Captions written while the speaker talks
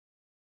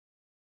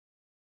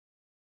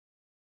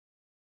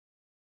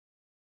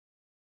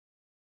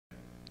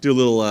do a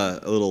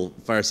little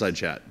fireside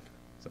chat.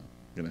 So,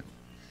 gonna.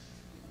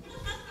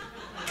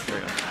 There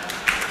we go.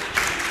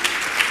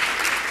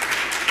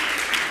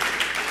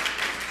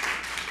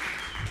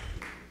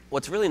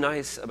 What's really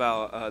nice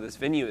about this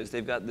venue is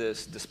they've got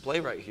this display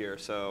right here,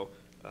 so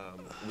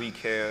we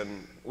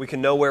can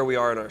know where we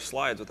are in our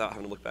slides without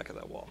having to look back at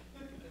that wall.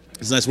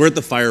 It's nice. We're at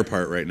the fire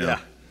part right now. Yeah,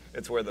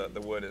 it's where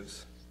the wood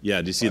is.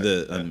 Yeah. Do you see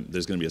the?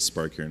 There's going to be a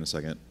spark here in a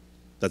second.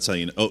 That's how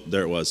you know. Oh,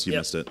 there it was. You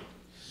missed it.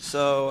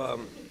 So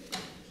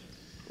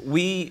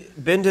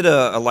Ben did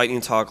a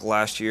lightning talk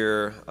last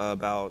year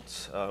about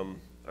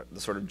the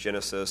sort of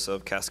genesis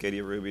of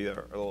Cascadia Ruby,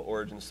 our little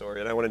origin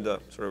story, and I wanted to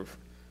sort of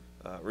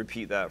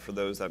repeat that for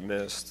those that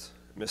missed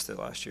it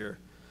last year.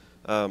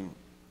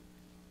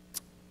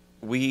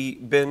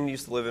 Ben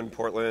used to live in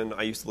Portland.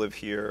 I used to live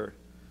here,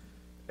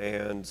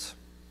 and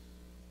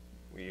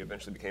we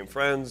eventually became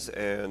friends,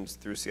 and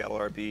through Seattle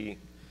RB,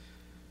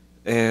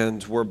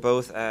 and we're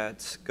both at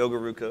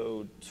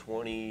Gogaruko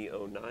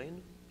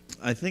 2009.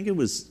 I think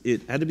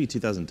it had to be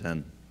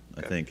 2010.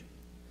 Okay. I think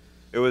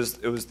it was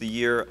the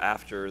year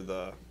after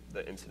the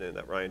incident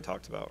that Ryan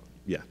talked about.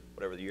 Yeah,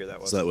 whatever the year that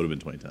was. So that would have been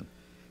 2010.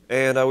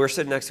 And we were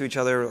sitting next to each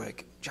other,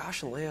 like,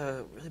 Josh and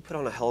Leia really put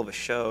on a hell of a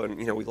show, and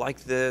we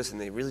liked this,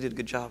 and they really did a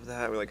good job of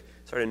that. We're like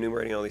started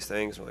enumerating all these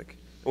things. We're like,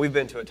 and we've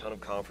been to a ton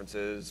of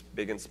conferences,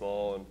 big and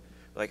small, and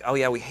we're like, oh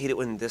yeah, we hate it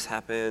when this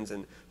happens,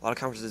 and a lot of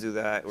conferences do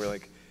that. And we're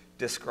like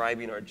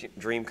describing our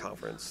dream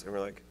conference, and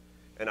we're like,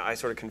 and I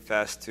sort of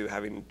confessed to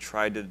having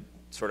tried to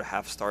sort of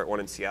half start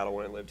one in Seattle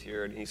when I lived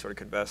here, and he sort of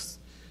confessed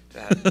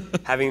to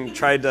having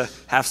tried to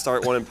half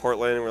start one in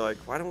Portland, and we're like,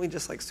 why don't we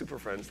just like super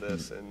friends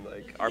this, and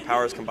like our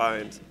powers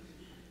combined.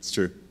 It's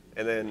true.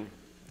 And then,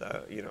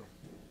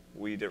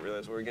 we didn't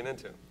realize what we were getting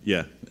into.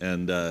 Yeah,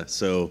 and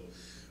so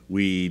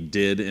we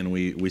did, and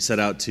we set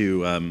out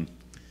to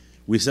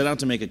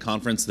make a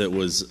conference that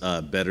was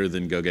better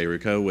than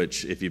Gogaruko,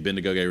 which, if you've been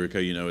to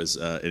Gogaruko, you know is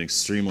an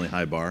extremely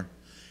high bar.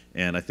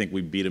 And I think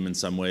we beat them in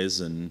some ways,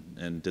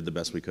 and did the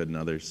best we could in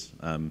others.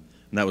 And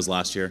that was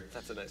last year.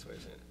 That's a nice way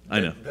of saying it. I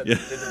know. Did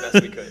the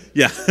best we could.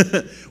 Yeah,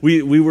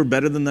 we were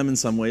better than them in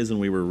some ways, and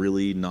we were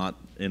really not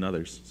in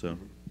others. So.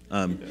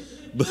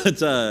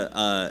 But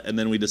and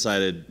then we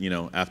decided,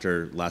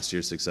 after last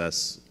year's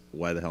success,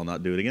 why the hell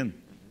not do it again?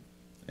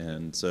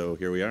 And so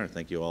here we are.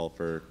 Thank you all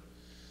for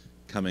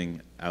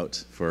coming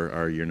out for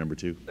our year number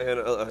 2. And I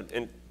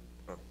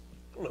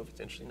don't know if it's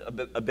interesting,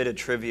 a bit of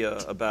trivia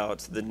about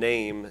the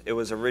name. It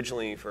was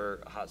originally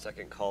for a hot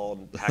second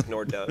called PAC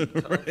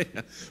NordDev.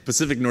 Right.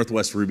 Pacific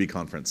Northwest Ruby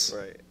Conference.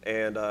 Right.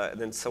 And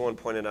then someone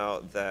pointed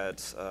out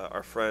that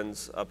our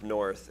friends up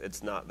north,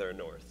 it's not their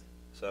north.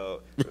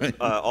 So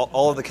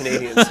all of the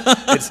Canadians,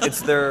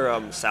 it's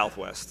their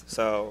southwest.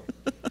 So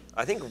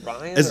I think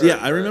Ryan.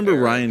 I remember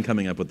Ryan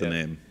coming up with the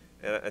name.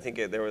 And I think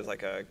there was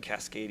like a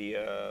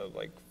Cascadia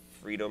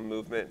freedom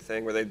movement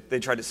thing where they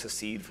tried to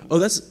secede from. Oh,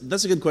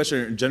 that's a good question.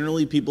 Are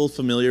generally, people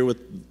familiar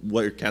with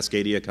where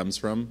Cascadia comes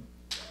from?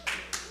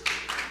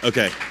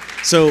 Okay,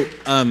 so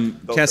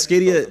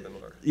Cascadia.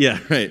 Yeah,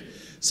 right.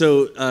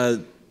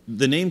 So.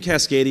 The name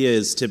Cascadia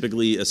is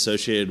typically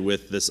associated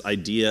with this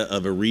idea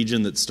of a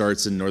region that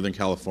starts in Northern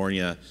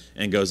California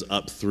and goes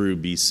up through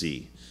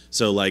BC.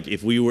 So, like,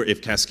 if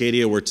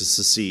Cascadia were to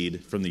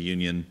secede from the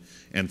Union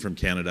and from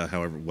Canada,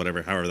 however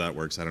that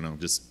works, I don't know.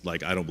 Just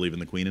like I don't believe in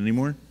the Queen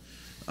anymore.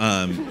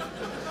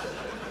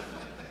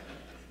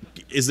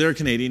 Is there a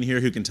Canadian here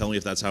who can tell me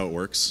if that's how it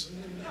works?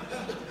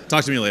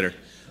 Talk to me later.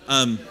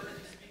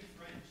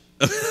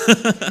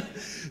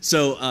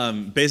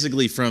 So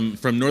basically from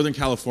Northern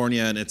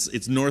California, and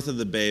it's north of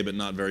the Bay, but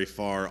not very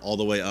far, all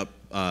the way up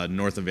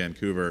north of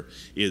Vancouver,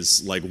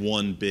 is like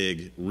one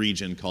big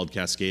region called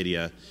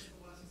Cascadia.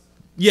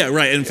 Yeah,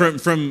 right. And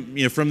from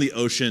the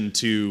ocean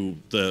to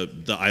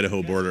the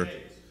Idaho border.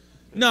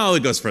 No,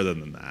 it goes further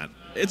than that.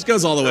 It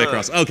goes all the way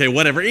across. Okay,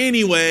 whatever.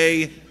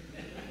 Anyway,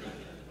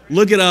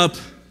 look it up.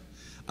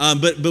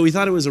 But we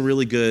thought it was a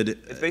really good.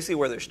 It's basically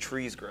where there's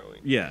trees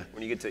growing. Yeah.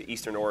 When you get to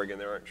Eastern Oregon,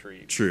 there aren't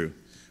trees. True.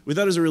 We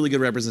thought it was a really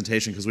good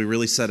representation because we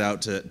really set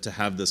out to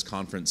have this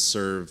conference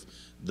serve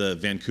the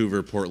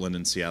Vancouver, Portland,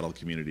 and Seattle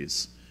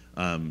communities,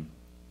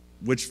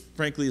 which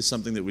frankly is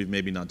something that we've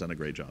maybe not done a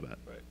great job at.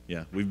 Right.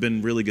 Yeah, we've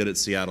been really good at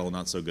Seattle,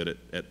 not so good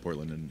at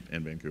Portland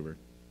and Vancouver.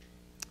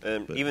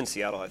 And even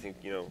Seattle, I think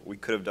we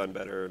could have done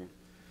better. And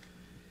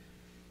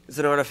it's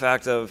an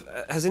artifact of.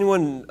 Has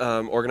anyone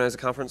organized a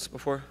conference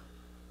before?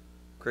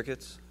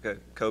 Crickets. Okay,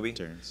 Kobe.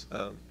 Terrence.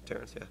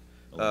 Terrence,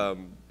 yeah.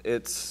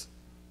 It's.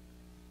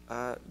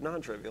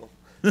 Non-trivial,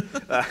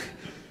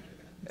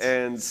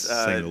 and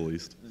saying the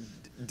least.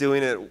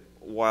 Doing it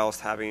whilst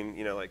having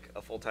like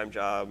a full-time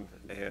job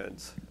and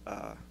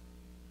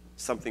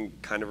something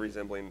kind of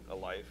resembling a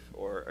life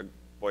or a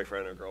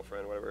boyfriend or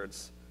girlfriend, whatever.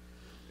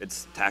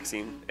 It's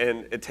taxing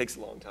and it takes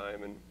a long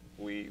time, and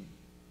we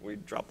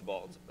drop the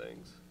ball on some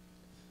things.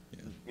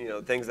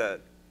 Yeah. Things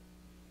that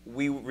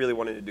we really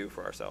wanted to do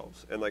for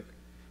ourselves, and like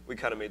we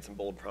kind of made some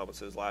bold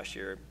promises last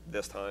year,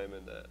 this time,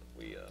 and that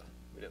we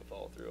didn't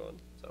follow through on.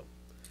 So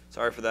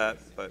sorry for that,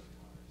 but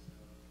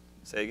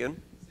say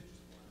again.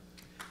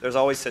 There's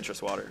always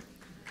citrus water.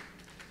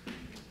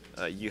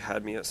 You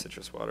had me at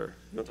citrus water.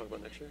 You want to talk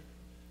about next year?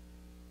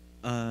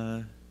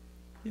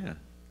 Yeah,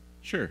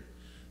 sure.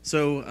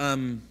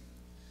 So,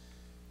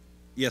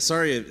 yeah,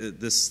 sorry,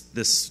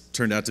 this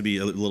turned out to be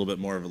a little bit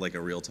more of like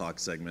a real talk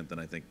segment than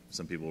I think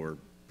some people were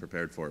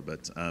prepared for.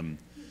 But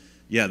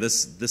yeah,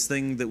 this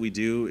thing that we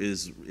do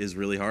is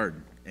really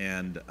hard,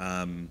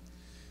 and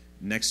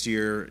next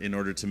year, in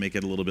order to make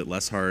it a little bit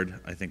less hard,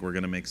 I think we're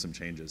going to make some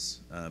changes.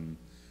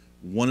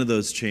 One of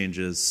those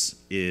changes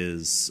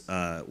is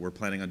we're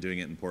planning on doing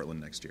it in Portland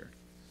next year.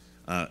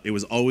 It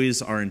was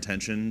always our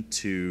intention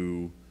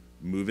to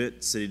move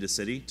it city to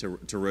city,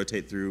 to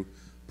rotate through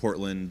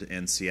Portland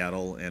and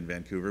Seattle and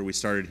Vancouver. We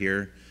started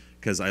here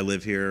because I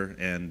live here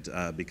and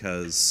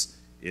because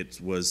it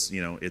was,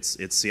 you know,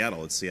 it's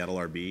Seattle. It's Seattle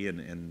RB,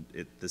 and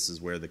this is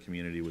where the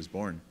community was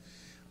born.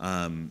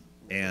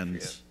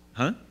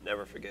 Huh?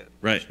 Never forget.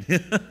 Right.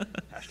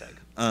 Hashtag.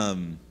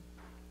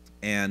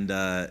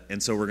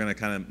 And so we're going to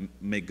kind of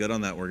make good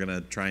on that. We're going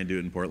to try and do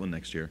it in Portland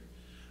next year.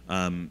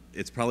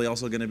 It's probably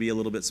also going to be a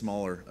little bit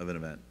smaller of an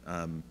event.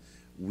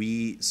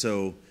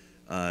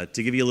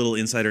 To give you a little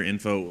insider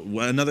info,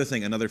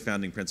 another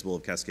founding principle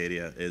of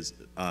Cascadia is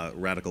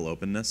radical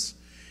openness.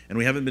 And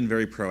we haven't been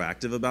very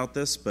proactive about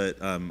this, but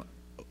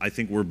I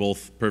think we're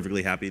both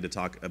perfectly happy to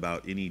talk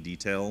about any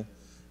detail,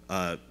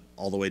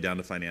 all the way down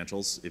to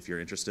financials, if you're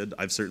interested.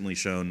 I've certainly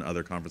shown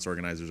other conference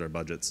organizers our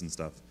budgets and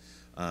stuff.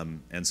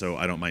 And so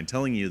I don't mind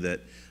telling you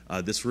that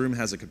this room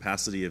has a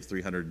capacity of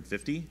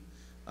 350.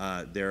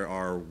 There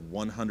are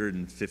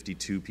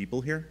 152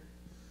 people here.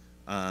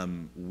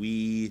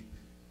 We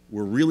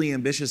were really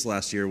ambitious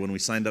last year. When we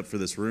signed up for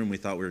this room, we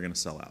thought we were going to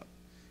sell out.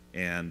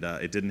 And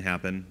it didn't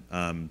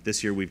happen.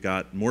 This year we've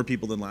got more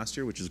people than last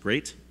year, which is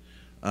great.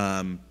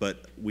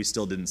 But we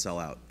still didn't sell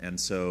out. And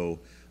so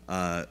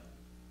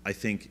I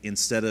think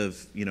instead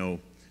of, you know,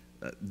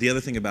 the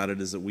other thing about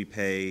it is that we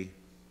pay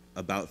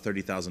about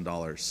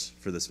 $30,000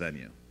 for this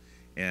venue.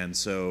 And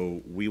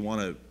so we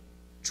want to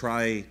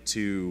try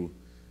to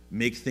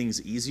make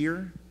things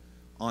easier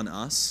on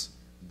us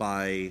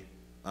by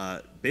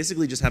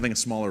basically just having a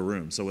smaller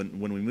room. So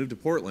when we move to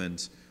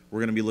Portland, we're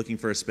going to be looking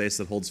for a space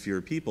that holds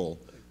fewer people.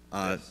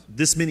 Yes.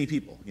 This many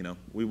people, you know,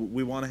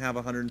 we want to have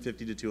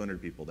 150 to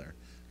 200 people there,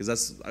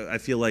 because I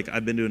feel like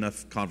I've been to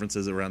enough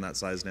conferences around that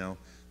size now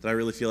that I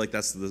really feel like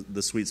that's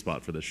the sweet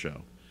spot for this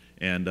show.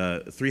 And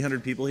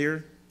 300 people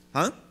here,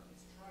 huh?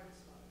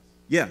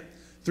 Yeah,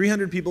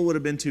 300 people would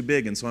have been too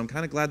big, and so I'm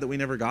kind of glad that we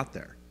never got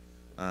there.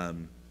 Yeah,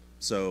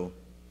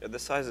 the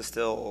size is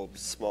still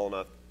small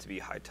enough to be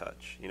high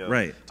touch, you know.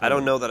 Right. Totally. I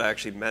don't know that I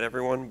actually met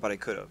everyone, but I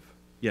could have.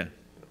 Yeah. How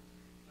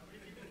many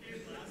people came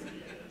last year?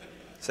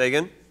 Say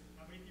again?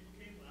 How many people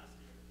came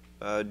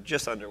last year?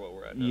 Just under what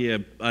we're at now. Yeah,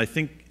 I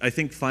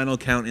think final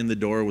count in the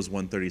door was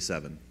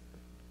 137,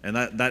 and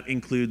that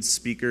includes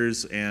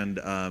speakers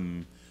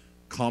and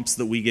comps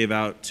that we gave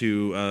out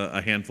to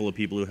a handful of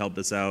people who helped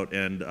us out,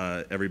 and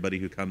everybody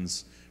who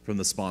comes from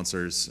the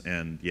sponsors,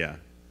 and yeah.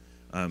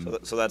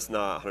 So that's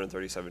not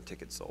 137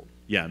 tickets sold.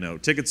 Yeah, no,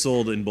 tickets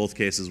sold in both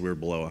cases we're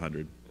below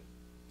 100.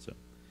 So.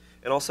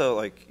 And also,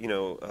 like, you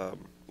know,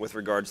 with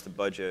regards to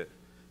budget,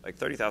 like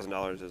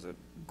 $30,000 is a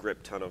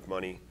grip ton of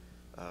money,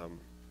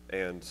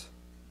 and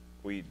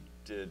we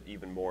did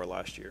even more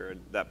last year.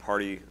 And that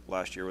party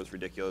last year was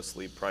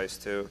ridiculously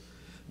priced too.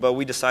 But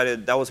we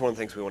decided that was one of the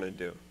things we wanted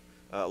to do.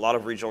 A lot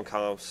of regional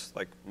comps,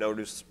 like no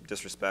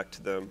disrespect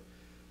to them,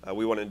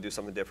 we wanted to do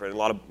something different. And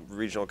a lot of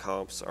regional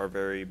comps are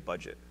very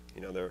budget.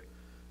 You know, they're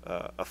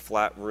a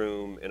flat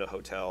room in a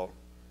hotel.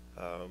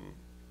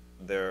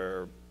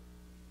 They're,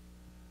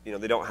 you know,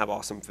 they don't have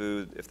awesome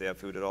food if they have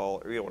food at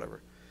all, or, you know,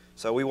 whatever.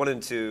 So we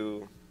wanted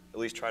to at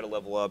least try to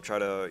level up, try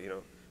to, you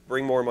know,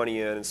 bring more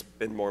money in and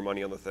spend more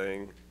money on the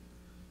thing.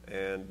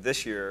 And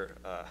this year,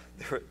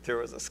 there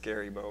was a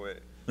scary moment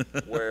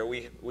where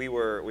we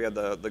had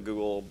the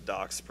Google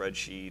Docs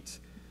spreadsheet,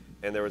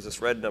 and there was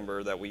this red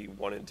number that we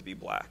wanted to be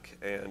black.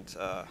 And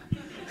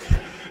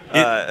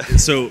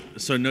so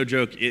no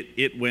joke,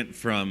 it went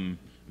from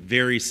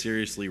very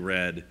seriously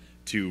red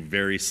to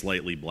very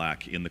slightly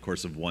black in the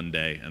course of one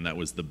day, and that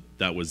was the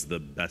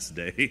best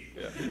day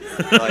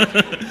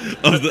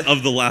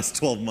of the last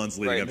 12 months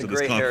leading up to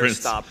this conference. Hair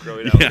stopped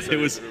growing out. Yeah, it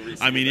was.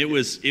 I mean, it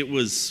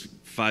was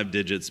 5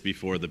 digits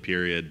before the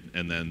period,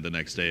 and then the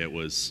next day it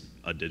was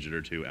a digit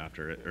or two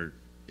after it, or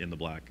in the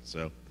black.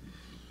 So,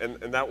 and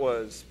that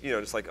was, you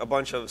know, just like a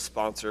bunch of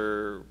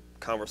sponsor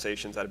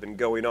conversations that had been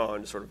going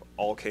on, sort of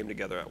all came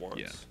together at once.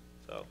 Yeah.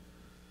 So,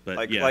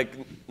 but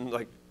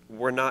like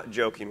we're not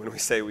joking when we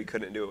say we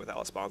couldn't do it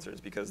without sponsors,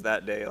 because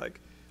that day, like,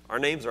 our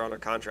names are on a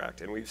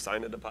contract and we've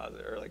signed a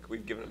deposit, or like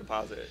we've given a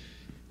deposit.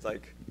 It's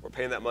like we're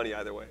paying that money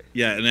either way.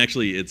 Yeah, and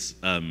actually it's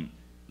I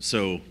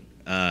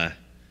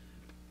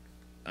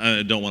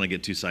don't want to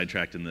get too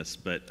sidetracked in this,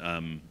 but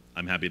I'm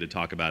happy to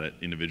talk about it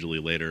individually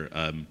later.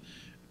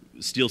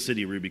 Steel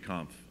City Ruby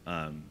Conf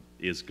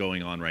is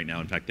going on right now.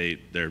 In fact,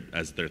 they're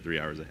 3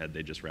 hours ahead.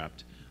 They just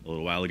wrapped a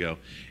little while ago,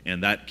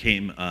 and that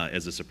came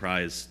as a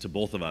surprise to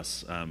both of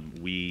us.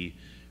 We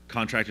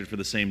contracted for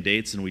the same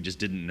dates, and we just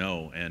didn't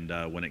know. And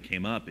when it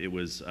came up, it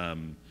was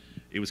kind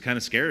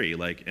of scary.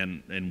 Like,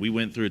 and we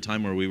went through a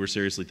time where we were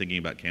seriously thinking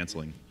about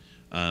canceling.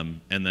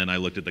 And then I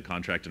looked at the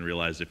contract and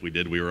realized if we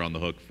did, we were on the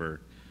hook for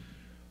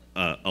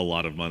a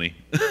lot of money.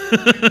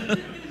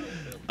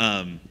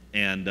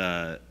 And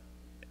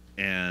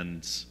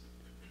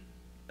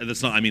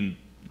that's not. I mean,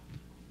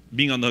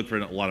 being on the hook for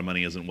a lot of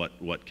money isn't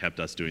what kept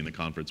us doing the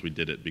conference. We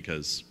did it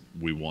because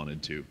we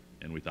wanted to,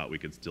 and we thought we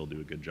could still do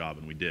a good job,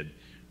 and we did.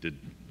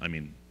 I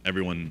mean,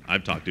 everyone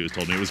I've talked to has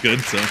told me it was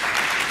good. So.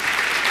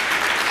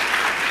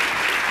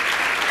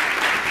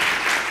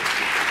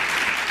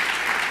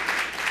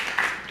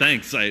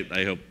 Thanks.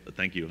 I hope.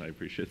 Thank you. I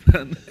appreciate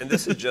that. And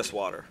this is just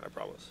water, I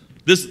promise.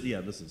 This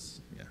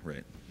is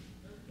right.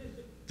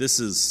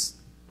 This is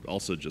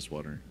also just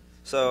water.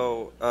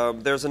 So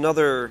there's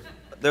another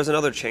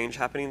change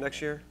happening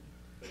next year.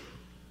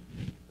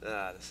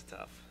 This is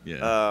tough.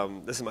 Yeah.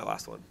 This is my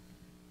last one.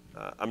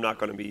 I'm not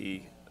going to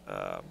be.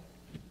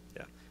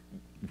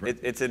 Right.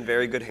 It's in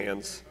very good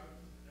hands.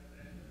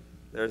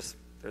 There's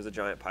a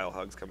giant pile of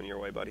hugs coming your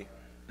way, buddy.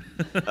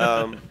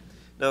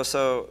 No,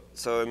 so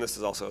and this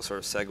is also a sort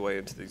of segue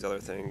into these other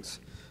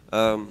things.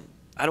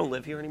 I don't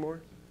live here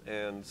anymore,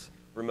 and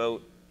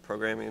remote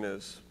programming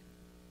is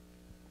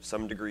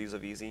some degrees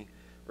of easy.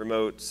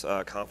 Remote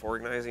conf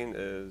organizing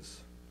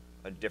is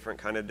a different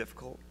kind of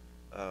difficult.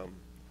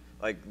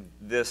 Like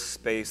this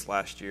space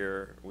last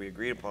year, we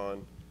agreed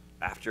upon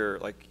after,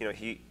 like, you know,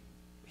 he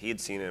had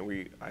seen it,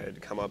 and I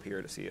had come up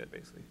here to see it,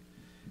 basically.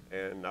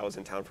 And I was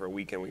in town for a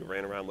weekend. We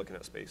ran around looking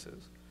at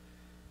spaces.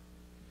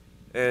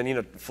 And, you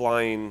know,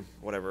 flying,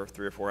 whatever,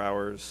 3 or 4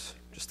 hours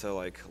just to,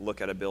 like,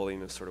 look at a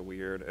building is sort of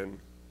weird. And,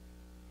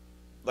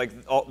 like,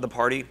 the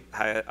party,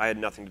 I had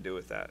nothing to do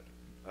with that.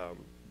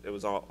 It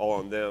was all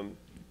on them.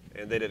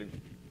 And they did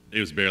It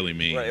was barely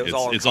me. Right,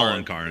 it's all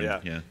on Karin.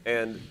 Yeah.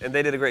 And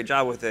they did a great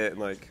job with it.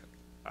 And, like,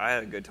 I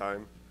had a good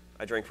time.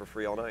 I drank for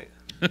free all night.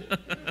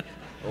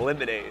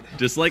 Lemonade.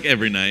 Just like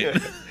every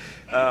night.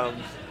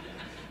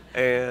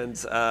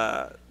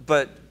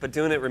 But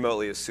doing it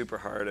remotely is super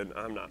hard, and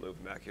I'm not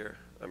moving back here.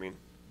 I mean,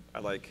 I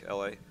like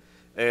LA.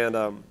 And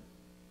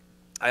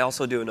I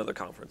also do another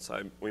conference.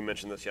 We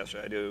mentioned this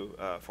yesterday. I do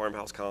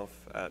Farmhouse Conf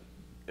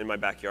in my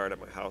backyard at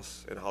my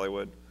house in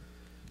Hollywood.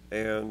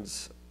 And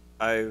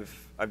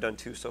I've done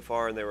 2 so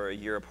far, and they were a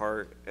year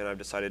apart, and I've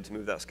decided to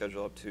move that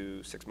schedule up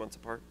to 6 months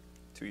apart,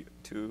 to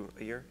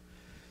a year.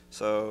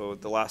 So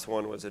the last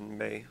one was in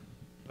May.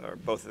 Or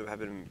both of them have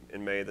been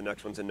in May. The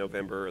next one's in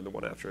November, and the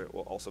one after it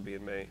will also be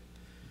in May.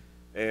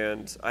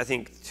 And I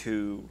think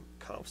 2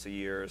 confs a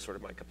year is sort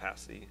of my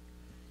capacity.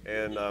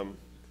 And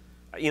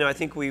you know, I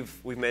think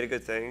we've made a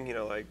good thing. You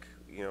know, like,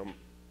 you know,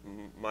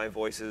 my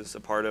voice is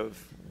a part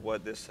of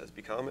what this has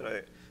become, and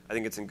I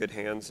think it's in good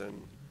hands.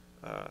 And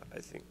I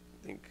think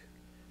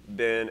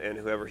Ben and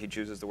whoever he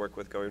chooses to work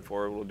with going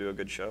forward will do a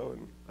good show,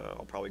 and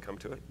I'll probably come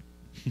to it.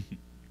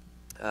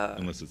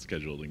 Unless it's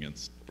scheduled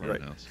against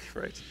Farmhouse.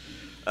 Right.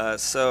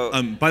 So.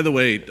 By the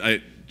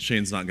way,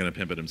 Shane's not going to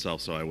pimp it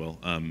himself, so I will.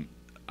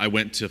 I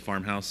went to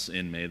Farmhouse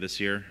in May this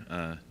year.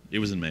 It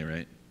was in May,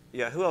 right?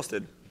 Yeah. Who else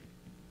did?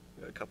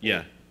 A couple.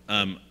 Yeah.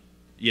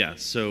 Yeah.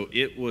 So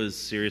it was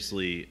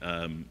seriously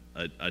a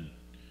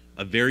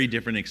very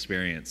different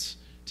experience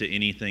to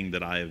anything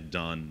that I have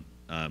done.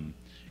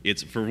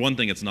 It's, for one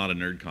thing, it's not a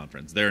nerd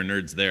conference. There are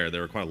nerds there. There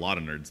were quite a lot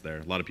of nerds there.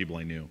 A lot of people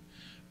I knew,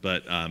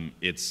 but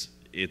it's.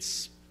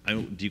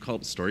 Do you call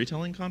it a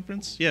storytelling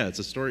conference? Yeah, it's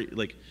a story.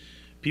 Like,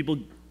 people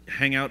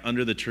hang out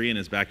under the tree in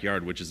his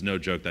backyard, which is no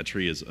joke. That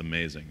tree is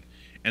amazing,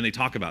 and they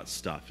talk about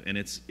stuff, and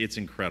it's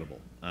incredible.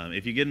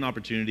 If you get an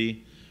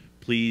opportunity,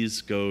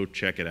 please go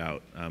check it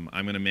out. I'm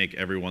going to make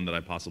every one that I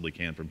possibly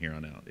can from here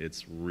on out.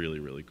 It's really,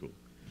 really cool.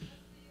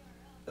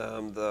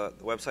 The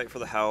website for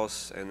the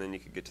house, and then you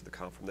could get to the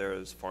conf from there,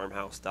 is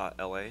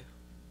farmhouse.la,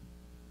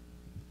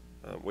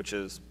 which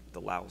is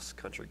the Laos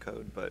country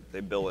code, but they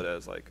bill it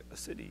as like a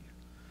city.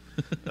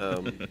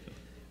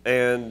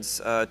 And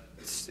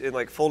in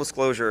like full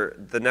disclosure,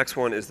 the next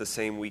one is the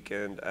same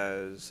weekend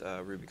as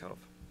RubyConf.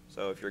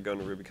 So if you're going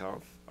to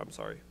RubyConf, I'm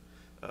sorry.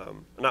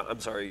 I'm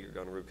sorry you're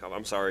going to RubyConf.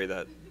 I'm sorry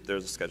that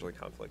there's a scheduling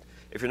conflict.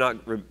 If you're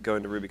not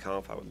going to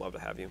RubyConf, I would love to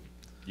have you.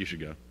 You should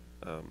go.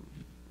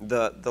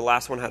 The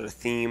last one had a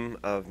theme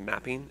of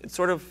mapping. It's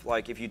sort of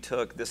like if you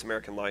took This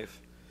American Life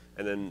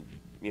and then,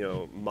 you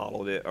know,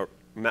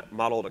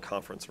 modeled a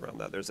conference around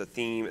that. There's a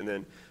theme and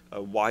then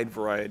a wide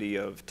variety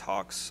of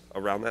talks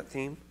around that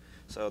theme.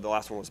 So the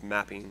last one was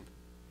mapping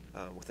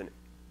with an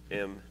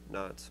M,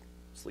 not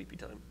sleepy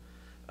time.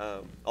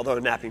 Although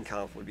a napping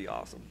conf would be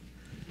awesome.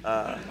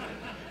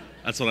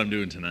 That's what I'm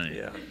doing tonight.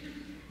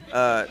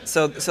 Yeah.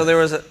 So there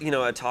was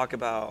a talk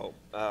about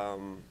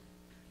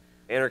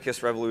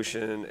anarchist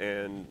revolution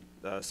and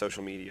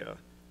social media,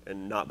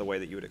 and not the way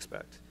that you would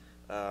expect.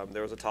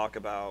 There was a talk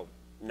about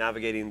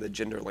navigating the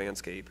gender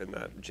landscape, and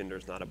that gender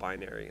is not a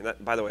binary. And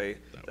that, by the way,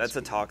 that's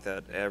a talk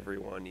that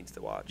everyone needs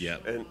to watch. Yeah.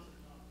 And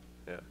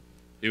yeah.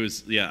 It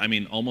was, yeah, I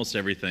mean, almost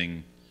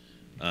everything.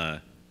 I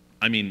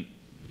mean,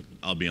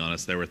 I'll be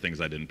honest, there were things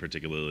I didn't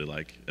particularly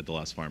like at the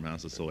last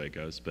Farmhouse. That's the way it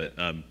goes. But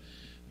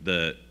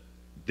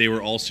they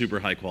were all super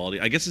high quality.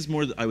 I guess it's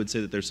more, I would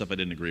say that there's stuff I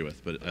didn't agree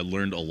with, but I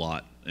learned a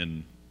lot,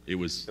 and it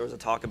was... There was a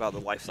talk about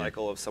the life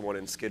cycle of someone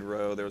in Skid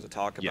Row. There was a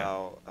talk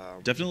about...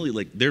 definitely,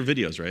 like, their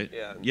videos, right?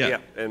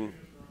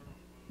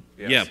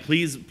 Yeah.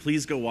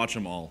 Please go watch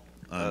them all.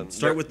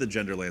 Start with the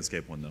gender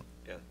landscape one, though.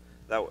 Yeah,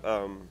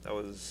 that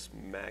was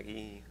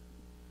Maggie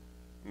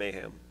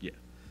Mayhem. Yeah.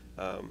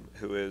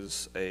 Who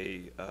is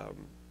a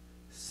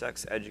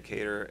sex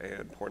educator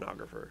and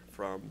pornographer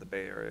from the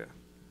Bay Area.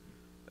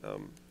 All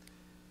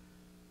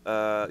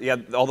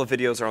the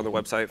videos are on the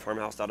website,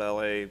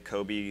 farmhouse.la.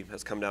 Kobe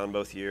has come down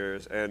both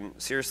years. And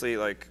seriously,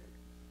 like,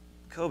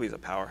 Kobe's a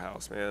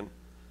powerhouse, man.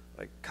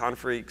 Like,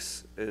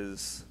 Confreaks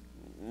is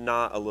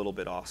not a little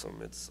bit awesome.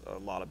 It's a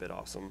lot of bit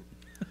awesome.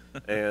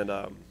 And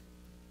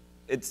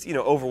it's,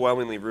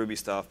 overwhelmingly Ruby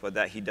stuff, but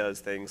that he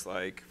does things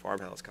like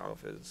Farmhouse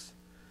Conf is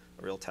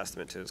a real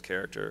testament to his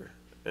character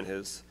and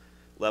his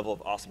level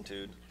of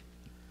awesometude.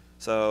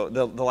 So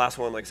the last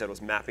one, like I said,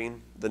 was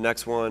mapping. The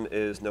next one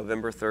is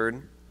November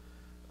 3rd,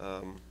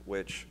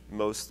 which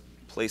most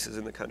places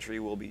in the country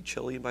will be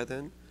chilly by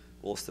then.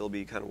 We'll still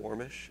be kind of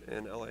warmish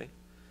in LA.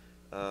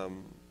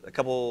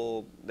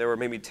 There were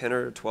maybe 10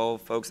 or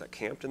 12 folks that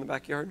camped in the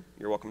backyard.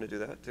 You're welcome to do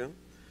that too.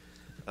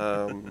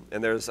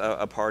 And there's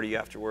a party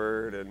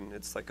afterward, and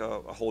it's like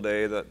a whole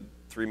day,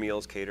 3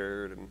 meals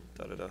catered, and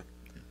da-da-da.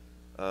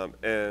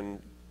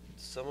 And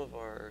some of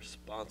our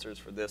sponsors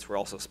for this were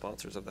also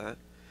sponsors of that.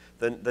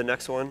 The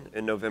next one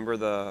in November,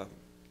 the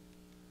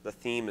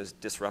theme is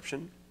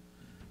disruption.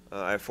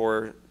 I have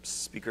 4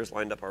 speakers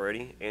lined up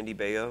already. Andy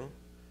Bayo,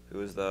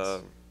 who is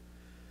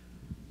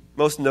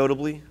most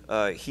notably,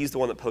 he's the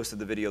one that posted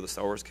the video of the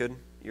Star Wars kid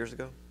years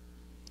ago.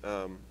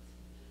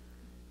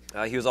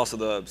 He was also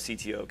the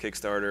CTO of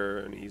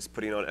Kickstarter, and he's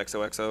putting on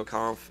XOXO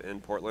Conf in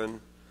Portland,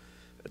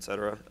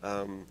 etc.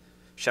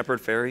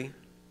 Shepard Fairey,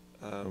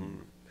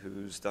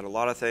 who's done a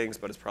lot of things,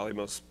 but is probably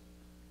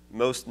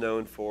most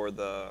known for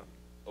the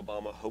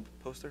Obama Hope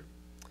poster.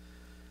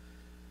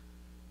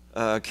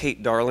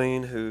 Kate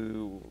Darling,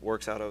 who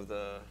works out of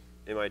the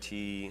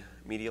MIT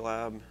Media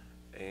Lab,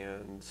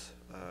 and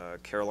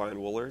Caroline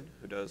Woolard,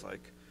 who does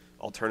like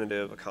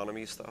alternative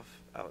economy stuff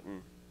out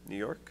in New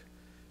York.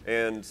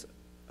 And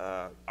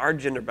our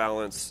gender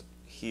balance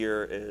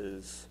here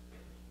is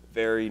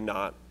very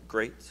not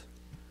great,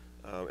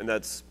 and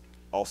that's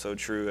also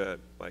true at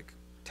like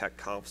tech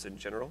confs in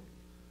general.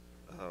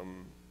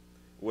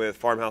 With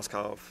Farmhouse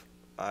Conf,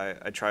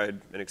 I tried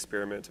an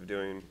experiment of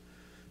doing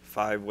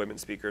 5 women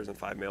speakers and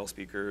 5 male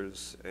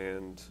speakers,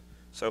 and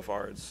so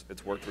far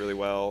it's worked really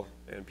well,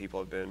 and people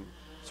have been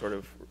sort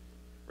of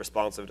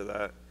responsive to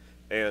that.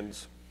 And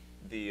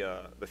the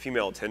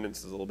female attendance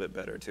is a little bit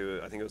better too.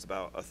 I think it was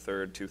about a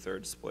third,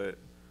 2/3 split,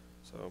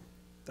 so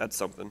that's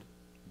something.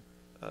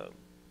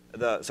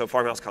 So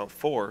Farmhouse Conf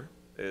 4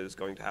 is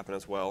going to happen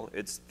as well.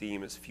 Its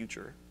theme is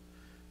future.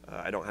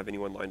 I don't have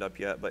anyone lined up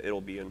yet, but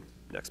it'll be in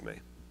next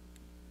May.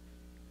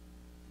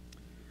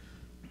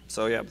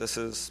 So yeah, this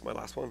is my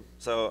last one.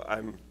 So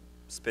I'm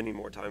spending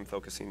more time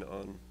focusing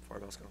on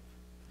Farmhouse Conf.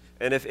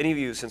 And if any of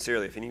you,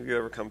 sincerely, if any of you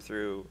ever come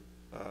through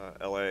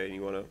LA and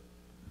you want to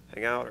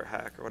hang out or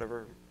hack or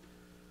whatever,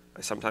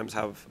 I sometimes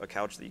have a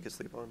couch that you can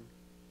sleep on.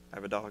 I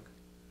have a dog.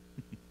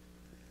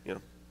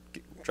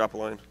 Drop a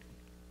line.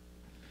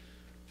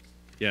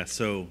 Yeah,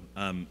 so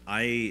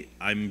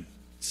I'm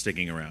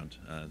sticking around.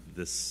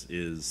 This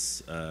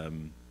is I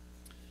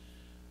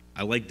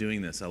like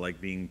doing this. I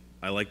like being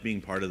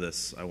part of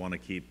this. I want to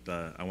keep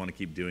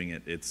doing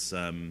it. It's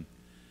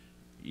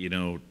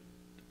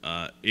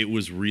it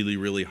was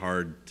really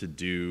hard to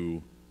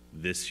do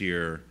this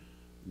year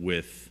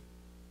with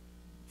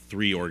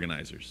 3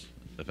 organizers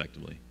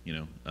effectively.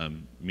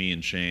 Me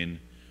and Shane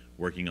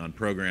working on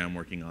program,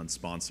 working on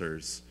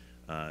sponsors,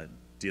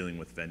 dealing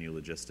with venue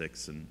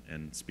logistics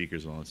and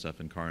speakers and all that stuff,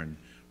 and Karin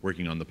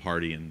working on the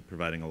party and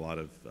providing a lot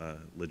of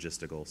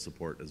logistical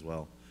support as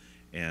well.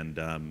 And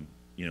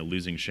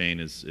losing Shane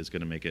is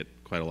going to make it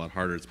quite a lot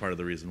harder. It's part of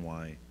the reason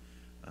why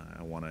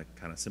I want to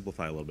kind of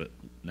simplify a little bit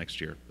next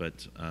year.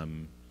 But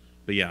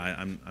yeah,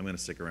 I'm going to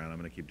stick around. I'm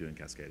going to keep doing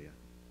Cascadia.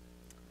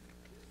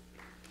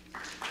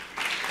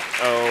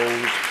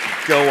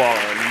 Oh, go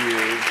on,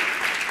 you.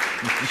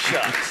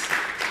 Shucks.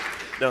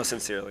 No,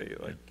 sincerely,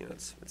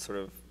 it's sort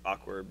of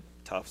awkward,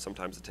 tough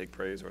sometimes to take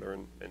praise or whatever,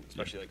 and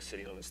especially like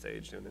sitting on a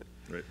stage doing it.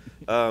 Right.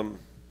 I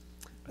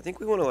think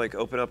we want to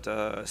open up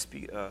to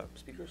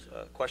speakers,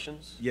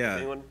 questions. Yeah.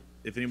 Anyone?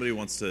 If anybody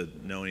wants to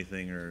know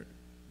anything, or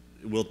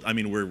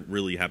we're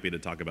really happy to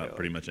talk about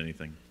pretty much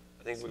anything.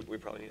 I think we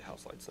probably need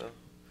house lights now.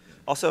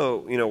 Also,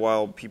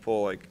 while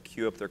people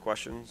queue up their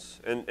questions,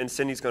 and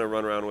Cindy's going to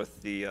run around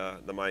with the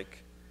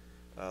mic,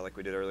 like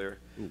we did earlier.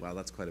 Ooh, wow,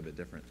 that's quite a bit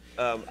different.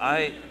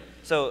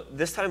 So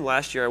this time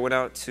last year, I went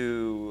out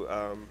to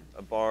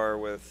a bar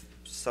with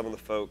some of the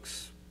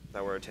folks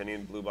that were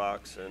attending Blue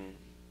Box and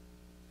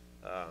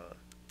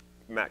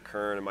Matt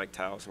Kern and Mike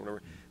Taus and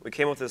whatever. We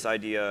came up with this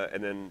idea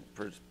and then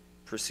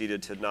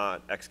proceeded to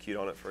not execute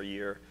on it for a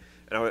year.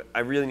 and I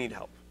really need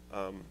help.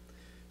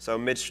 So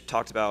Mitch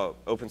talked about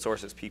open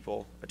source as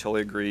people. I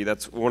totally agree.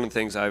 That's one of the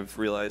things I've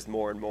realized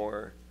more and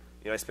more.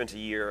 I spent a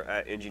year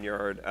at Engine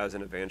Yard as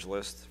an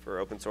evangelist for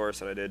open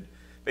source, and I did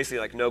basically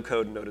like no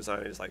code and no design.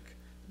 I just like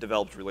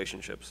developed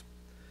relationships.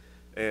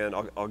 And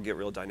I'll get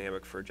real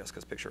dynamic for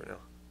Jessica's picture right now.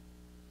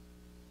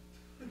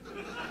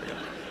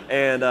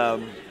 And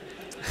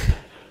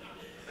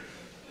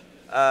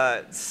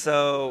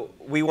so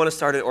we want to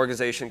start an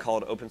organization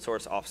called Open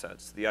Source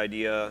Offsets. The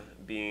idea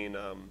being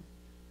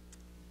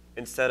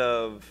instead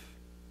of,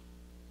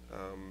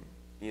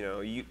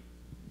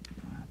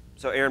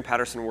 so Aaron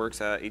Patterson works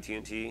at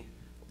AT&T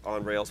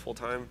on Rails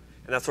full-time,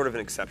 and that's sort of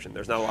an exception.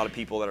 There's not a lot of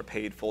people that are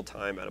paid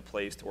full-time at a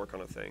place to work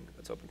on a thing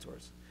that's open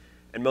source.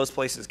 And most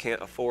places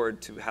can't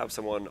afford to have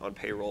someone on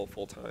payroll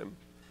full-time.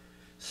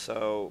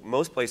 So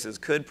most places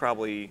could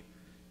probably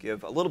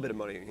give a little bit of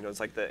money.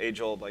 It's like the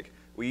age-old, like,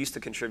 we used to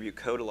contribute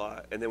code a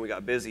lot, and then we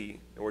got busy,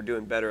 and we're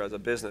doing better as a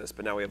business,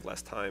 but now we have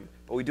less time.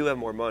 But we do have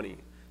more money,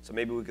 so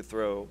maybe we could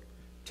throw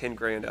 10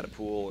 grand at a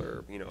pool,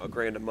 or a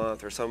grand a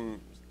month, or some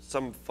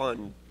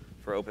fund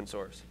for open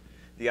source.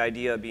 The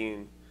idea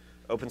being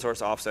open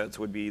source offsets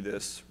would be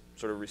this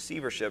sort of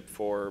receivership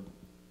for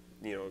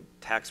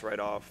tax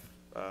write-off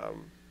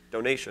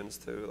donations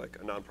to like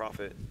a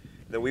nonprofit.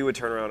 And then we would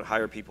turn around and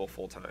hire people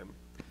full time.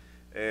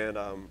 And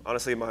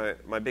honestly,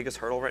 my biggest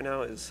hurdle right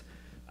now is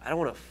I don't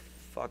want to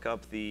fuck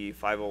up the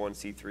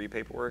 501c3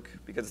 paperwork,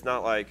 because it's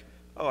not like,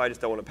 oh, I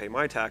just don't want to pay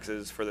my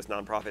taxes for this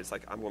nonprofit. It's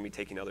like I'm going to be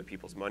taking other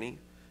people's money.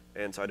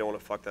 And so I don't want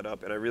to fuck that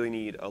up. And I really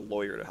need a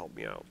lawyer to help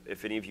me out.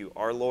 If any of you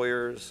are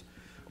lawyers,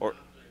 or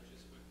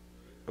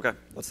okay,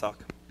 let's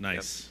talk. Nice.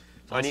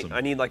 Yep. So awesome.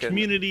 I need like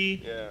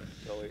community. Yeah,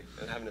 totally.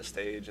 And having a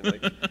stage and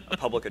like a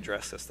public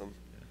address system.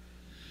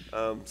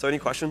 So any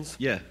questions?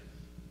 Yeah.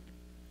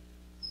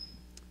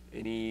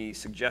 Any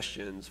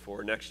suggestions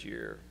for next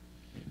year?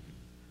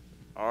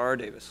 R.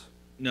 Davis.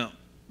 No,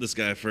 this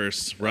guy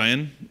first.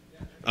 Ryan?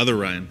 Other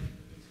Ryan.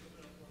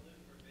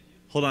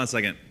 Hold on a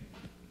second.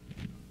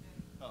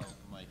 Oh,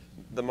 Mike.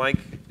 The mic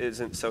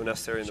isn't so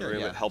necessary in the Sure,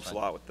 room. yeah, It helps fine. a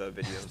lot with the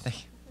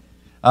videos.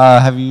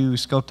 Have you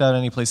scoped out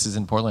any places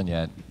in Portland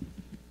yet?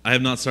 I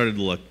have not started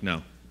to look,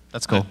 no.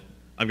 That's cool.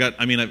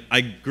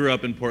 I grew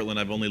up in Portland.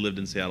 I've only lived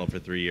in Seattle for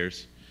 3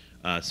 years.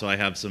 So I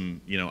have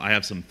some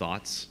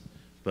thoughts,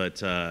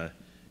 but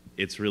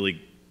it's really,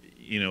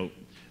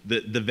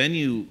 the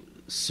venue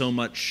so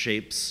much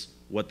shapes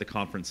what the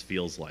conference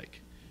feels like.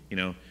 We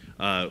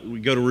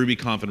go to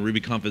RubyConf, and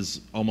RubyConf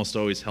is almost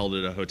always held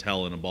at a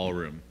hotel in a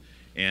ballroom,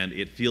 and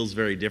it feels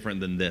very different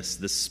than this.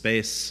 This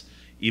space,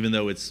 even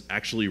though it's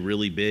actually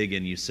really big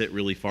and you sit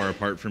really far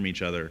apart from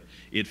each other,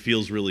 it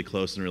feels really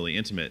close and really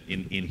intimate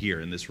in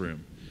here in this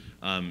room.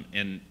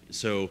 And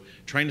so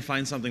trying to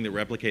find something that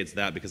replicates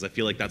that, because I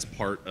feel like that's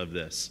part of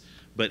this,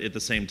 but at the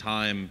same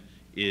time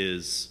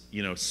is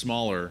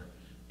smaller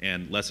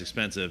and less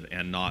expensive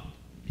and not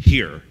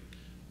here,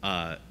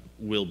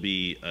 will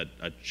be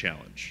a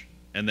challenge.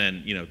 And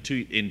then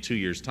in 2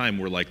 years' time,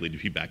 we're likely to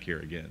be back here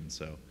again.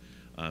 So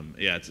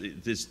yeah,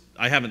 it's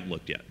I haven't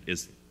looked yet.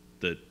 Is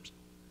the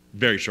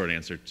very short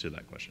answer to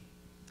that question.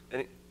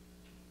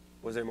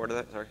 Was there more to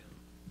that? Sorry.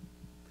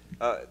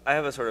 I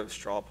have a sort of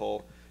straw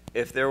poll.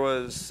 If there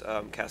was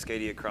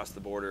Cascadia across the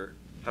border,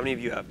 how many of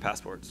you have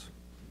passports?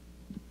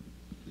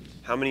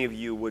 How many of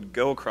you would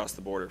go across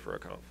the border for a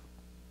conf?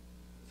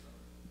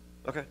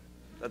 Okay,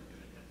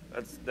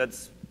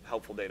 that's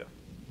helpful data.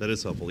 That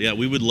is helpful. Yeah,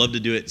 we would love to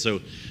do it. So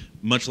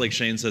much like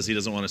Shane says he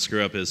doesn't want to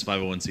screw up his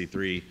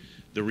 501c3,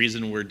 the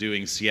reason we're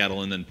doing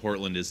Seattle and then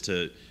Portland is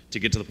to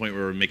get to the point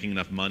where we're making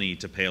enough money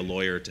to pay a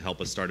lawyer to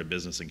help us start a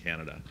business in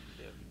Canada.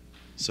 Yeah.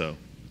 So,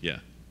 yeah.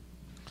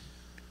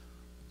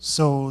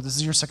 So this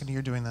is your second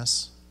year doing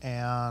this,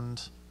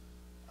 and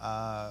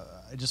I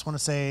just want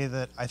to say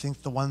that I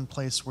think the one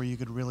place where you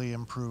could really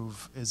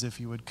improve is if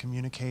you would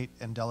communicate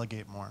and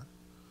delegate more.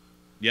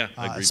 Yeah,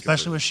 I agree.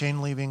 Especially with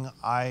Shane leaving,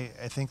 I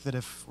think that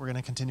if we're going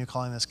to continue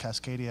calling this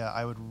Cascadia,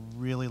 I would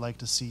really like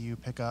to see you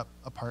pick up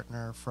a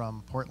partner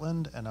from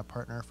Portland and a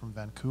partner from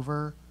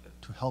Vancouver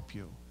to help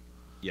you.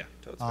 Yeah.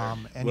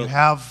 And you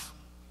have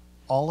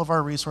all of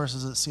our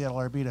resources at Seattle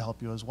RB to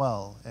help you as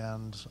well.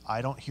 And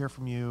I don't hear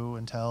from you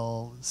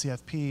until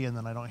CFP, and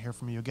then I don't hear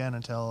from you again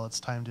until it's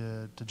time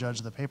to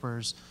judge the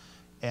papers.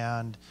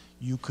 And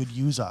you could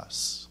use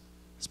us,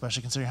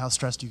 especially considering how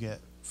stressed you get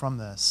from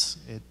this.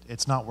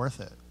 It's not worth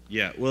it.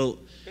 Yeah, well,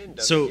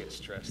 so get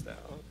stressed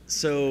out.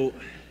 So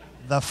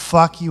the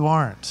fuck you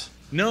aren't.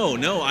 No,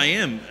 I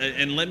am.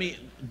 And let me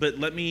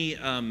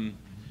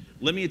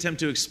attempt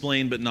to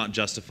explain but not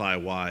justify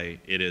why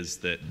it is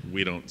that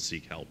we don't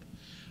seek help.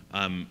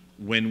 Some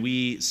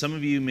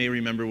of you may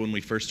remember when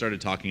we first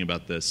started talking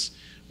about this,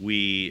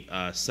 we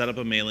set up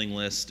a mailing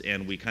list,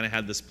 and we kind of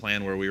had this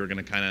plan where we were going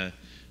to kind of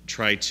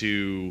try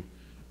to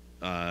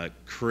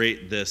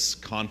create this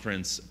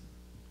conference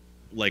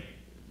like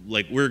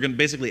we're going to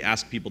basically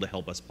ask people to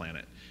help us plan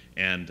it,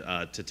 and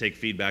to take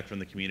feedback from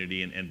the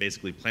community, and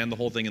basically plan the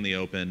whole thing in the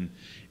open,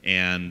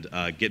 and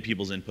get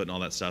people's input and all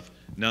that stuff.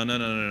 No.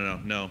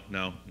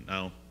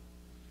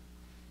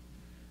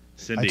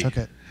 Cindy. I took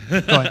it. Go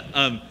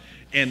ahead.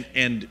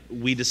 And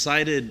we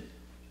decided,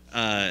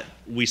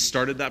 we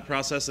started that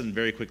process and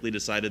very quickly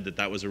decided that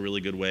that was a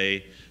really good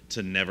way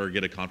to never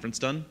get a conference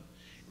done.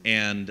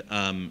 And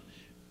I'm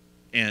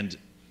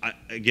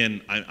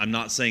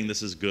not saying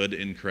this is good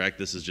and correct.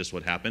 This is just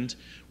what happened.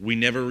 We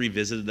never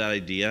revisited that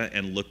idea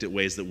and looked at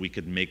ways that we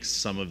could make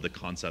some of the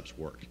concepts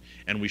work,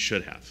 and we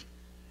should have.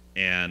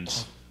 And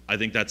I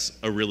think that's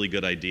a really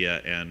good idea.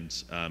 And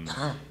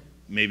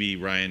maybe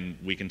Ryan,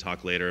 we can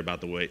talk later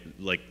about the way,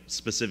 like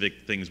specific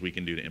things we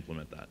can do to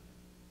implement that.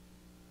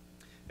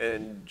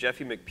 And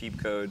Jeffy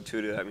McPeepcode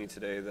tweeted at me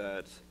today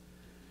that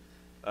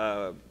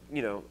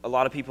you know, a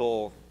lot of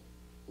people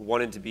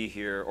wanted to be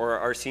here or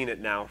are seeing it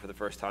now for the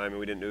first time, and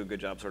we didn't do a good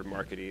job sort of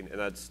marketing, and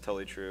that's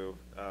totally true.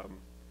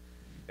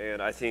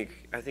 And I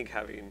think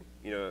having,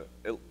 you know,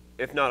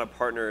 if not a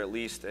partner, at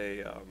least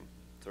a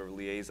sort of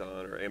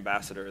liaison or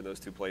ambassador in those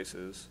two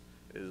places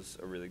is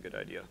a really good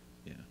idea.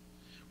 Yeah,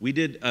 we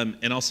did, and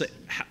I'll say,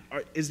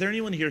 is there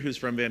anyone here who's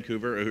from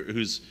Vancouver or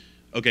who's,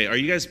 okay, are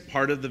you guys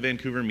part of the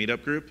Vancouver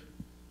meetup group?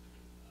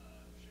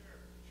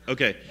 Sure.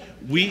 Okay,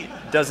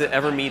 Does it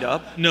ever meet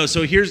up? No,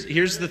 so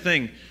here's the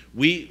thing.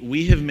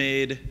 We have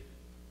made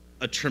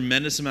a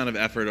tremendous amount of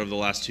effort over the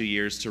last 2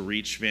 years to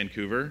reach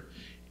Vancouver,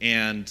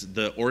 and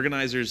the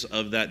organizers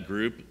of that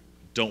group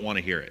don't want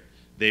to hear it.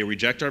 They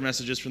reject our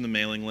messages from the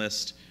mailing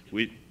list.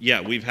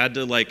 We've had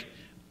to, like,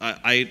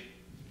 I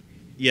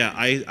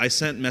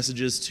sent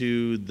messages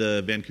to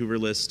the Vancouver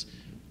list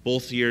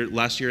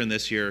last year and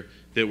this year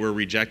that were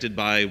rejected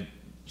by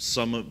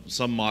some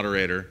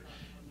moderator.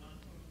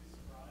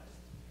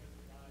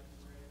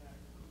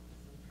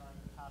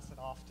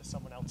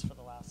 Someone else for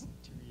the last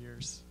 2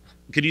 years.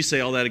 Could you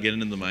say all that again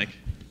into the mic?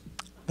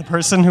 The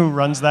person who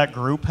runs that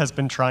group has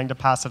been trying to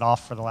pass it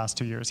off for the last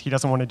 2 years. He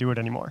doesn't want to do it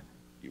anymore.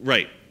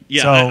 Right.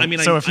 Yeah. So, I mean,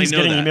 so if he's I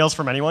know getting that. emails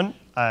from anyone,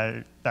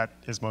 that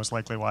is most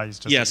likely why he's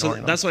just So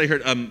ignoring that's them.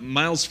 what I heard.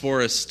 Miles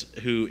Forrest,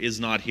 who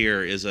is not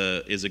here, is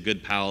a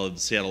good pal of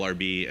Seattle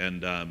RB,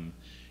 and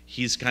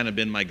he's kind of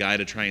been my guy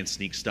to try and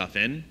sneak stuff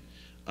in.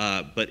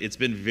 But it's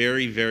been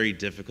very, very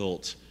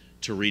difficult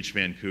to reach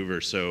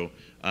Vancouver. So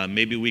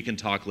maybe we can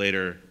talk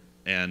later.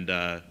 And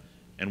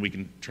we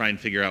can try and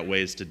figure out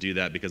ways to do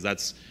that, because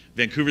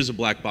Vancouver's a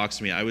black box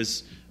to me. I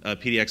was a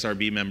PDX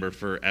RB member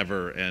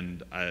forever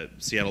and a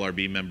Seattle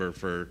RB member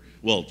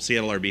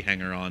Seattle RB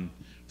hanger on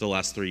for the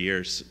last 3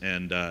 years.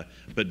 And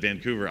but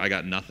Vancouver, I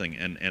got nothing,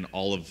 and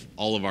all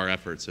of our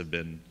efforts have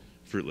been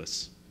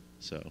fruitless.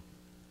 So,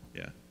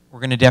 yeah. We're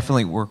going to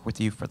definitely work with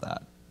you for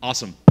that.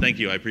 Awesome. Thank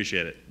you. I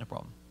appreciate it. No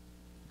problem.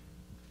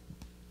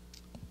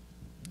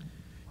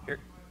 Here.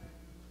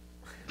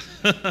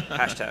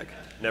 Hashtag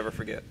never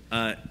forget.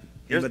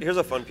 Here's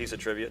a fun piece of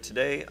trivia.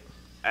 Today,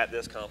 at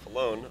this conf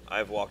alone,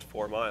 I've walked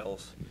 4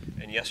 miles,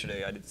 and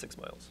yesterday I did 6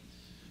 miles.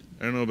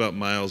 I don't know about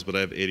miles, but I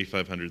have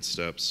 8,500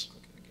 steps.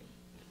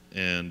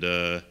 And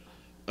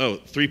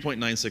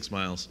 3.96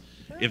 miles.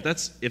 If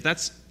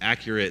that's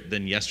accurate,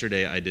 then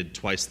yesterday I did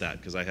twice that,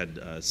 because I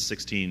had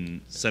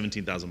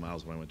 17,000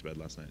 miles when I went to bed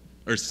last night.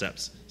 Or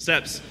steps.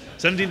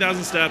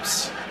 17,000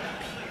 steps.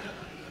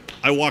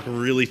 I walk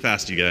really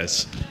fast, you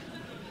guys.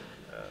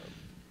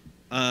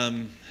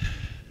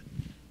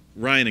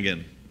 Ryan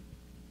again.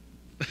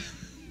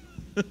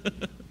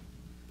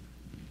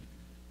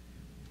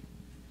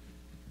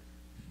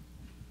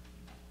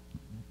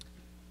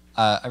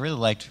 I really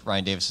liked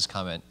Ryan Davis's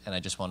comment, and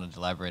I just wanted to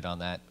elaborate on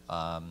that.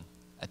 I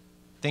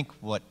think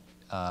what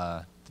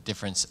the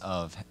difference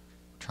of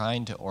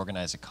trying to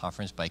organize a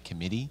conference by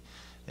committee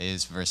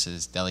is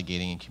versus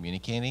delegating and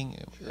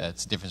communicating.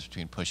 It's the difference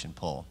between push and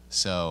pull.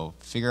 So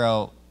figure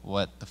out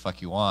what the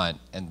fuck you want,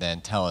 and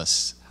then tell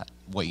us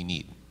what you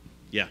need.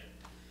 Yeah.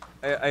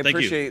 I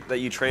appreciate that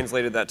you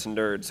translated that to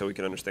nerd so we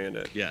can understand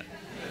it. Yeah.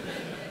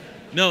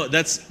 No,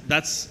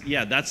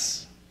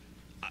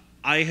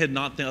 I had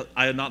not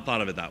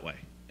thought of it that way,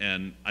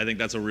 and I think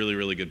that's a really,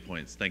 really good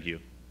point. Thank you.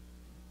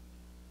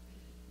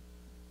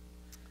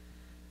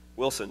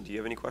 Wilson, do you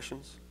have any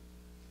questions?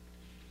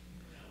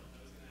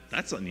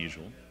 That's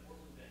unusual.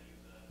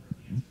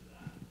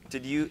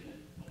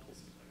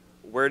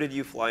 Where did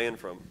you fly in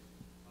from?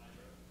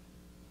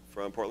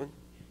 From Portland?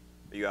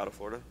 Are you out of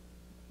Florida?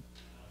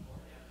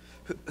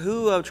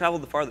 Who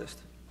traveled the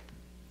farthest?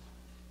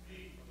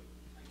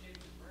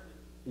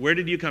 Where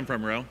did you come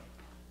from, Ro?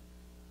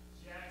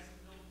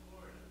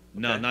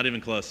 No, not even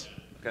close.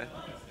 Okay.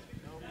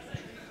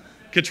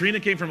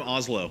 Katrina came from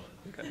Oslo.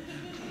 Okay.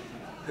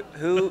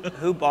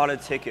 Who bought a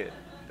ticket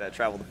that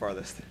traveled the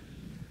farthest?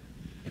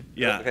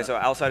 Yeah. Okay, so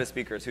outside of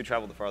speakers, who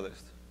traveled the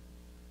farthest?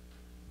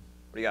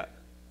 What do you got?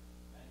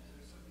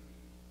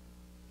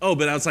 Oh,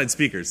 but outside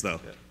speakers,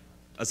 though. Yeah.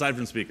 Aside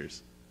from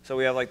speakers. So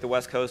we have like the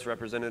West Coast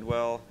represented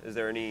well. Is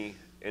there any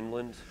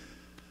inland?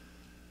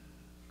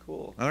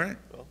 Cool. All right.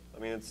 Well, I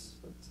mean, it's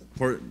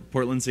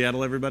Portland,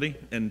 Seattle, everybody,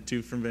 and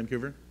 2 from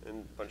Vancouver.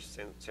 and a bunch of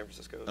San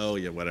Francisco. Oh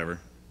yeah, whatever.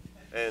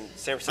 And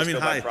San Francisco I mean,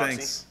 by hi, proxy.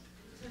 thanks.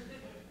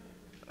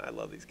 I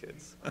love these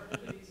kids.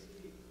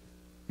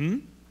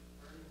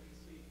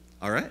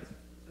 All right.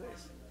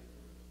 Nice.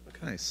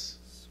 Okay. Nice.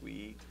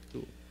 Sweet.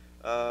 Cool.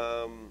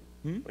 What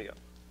do you got?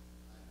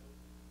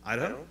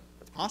 Idaho?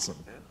 Awesome.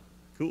 Yeah.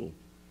 Cool.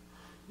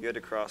 You had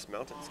to cross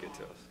mountains to get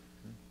to us.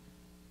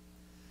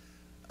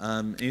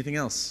 Anything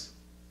else?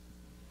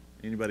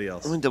 Anybody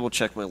else? Let me double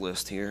check my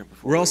list here.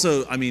 We're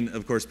also, I mean,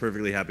 of course,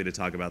 perfectly happy to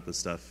talk about this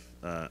stuff,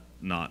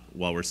 not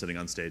while we're sitting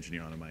on stage and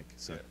you're on a mic.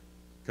 So,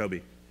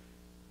 Kobe.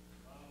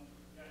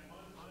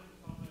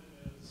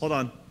 Hold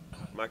on.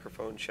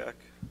 Microphone check.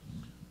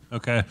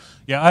 Okay.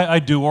 Yeah, I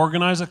do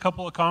organize a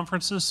couple of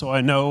conferences, so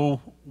I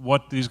know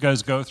what these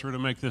guys go through to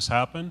make this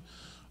happen.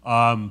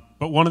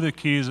 But one of the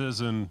keys is,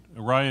 and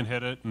Ryan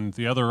hit it, and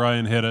the other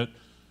Ryan hit it,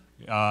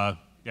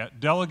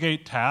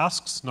 delegate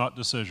tasks, not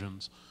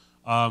decisions.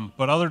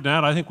 But other than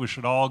that, I think we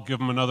should all give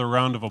them another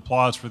round of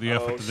applause for the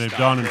effort that they've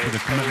done and for the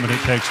commitment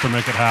it takes to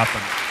make it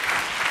happen.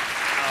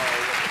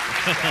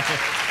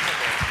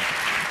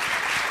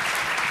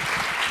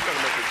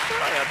 Gonna make me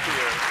cry up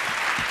here.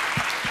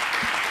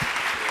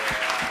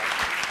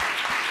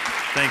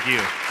 Thank you.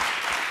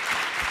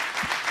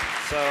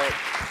 So,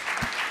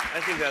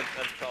 I think that's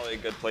probably a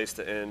good place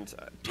to end.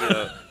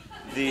 I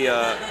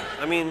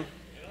mean,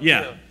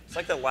 it's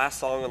like the last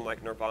song on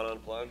like Nirvana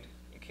Unplugged.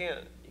 You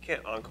can't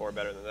encore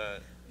better than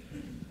that.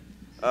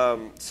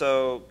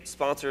 So,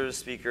 sponsors,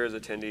 speakers,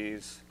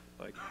 attendees,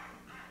 like,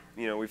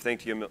 we've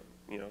thanked you,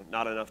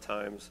 not enough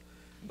times,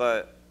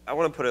 but I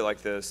want to put it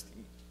like this: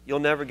 you'll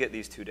never get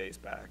these 2 days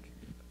back.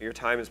 Your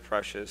time is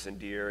precious and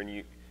dear, and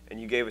you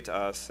gave it to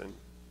us, and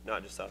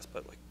not just us,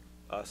 but like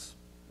us,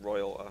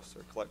 royal us,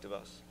 or collective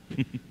us,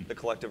 the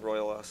collective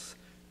royal us.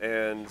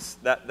 And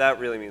that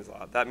really means a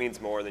lot. That means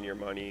more than your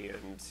money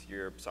and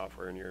your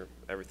software and your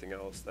everything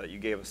else, that you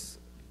gave us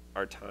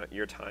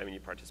your time, and you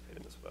participated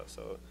in this with us.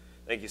 So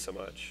thank you so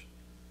much.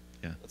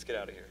 Yeah. Let's get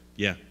out of here.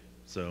 Yeah.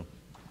 So.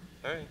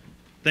 All right.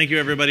 Thank you,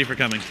 everybody, for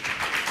coming.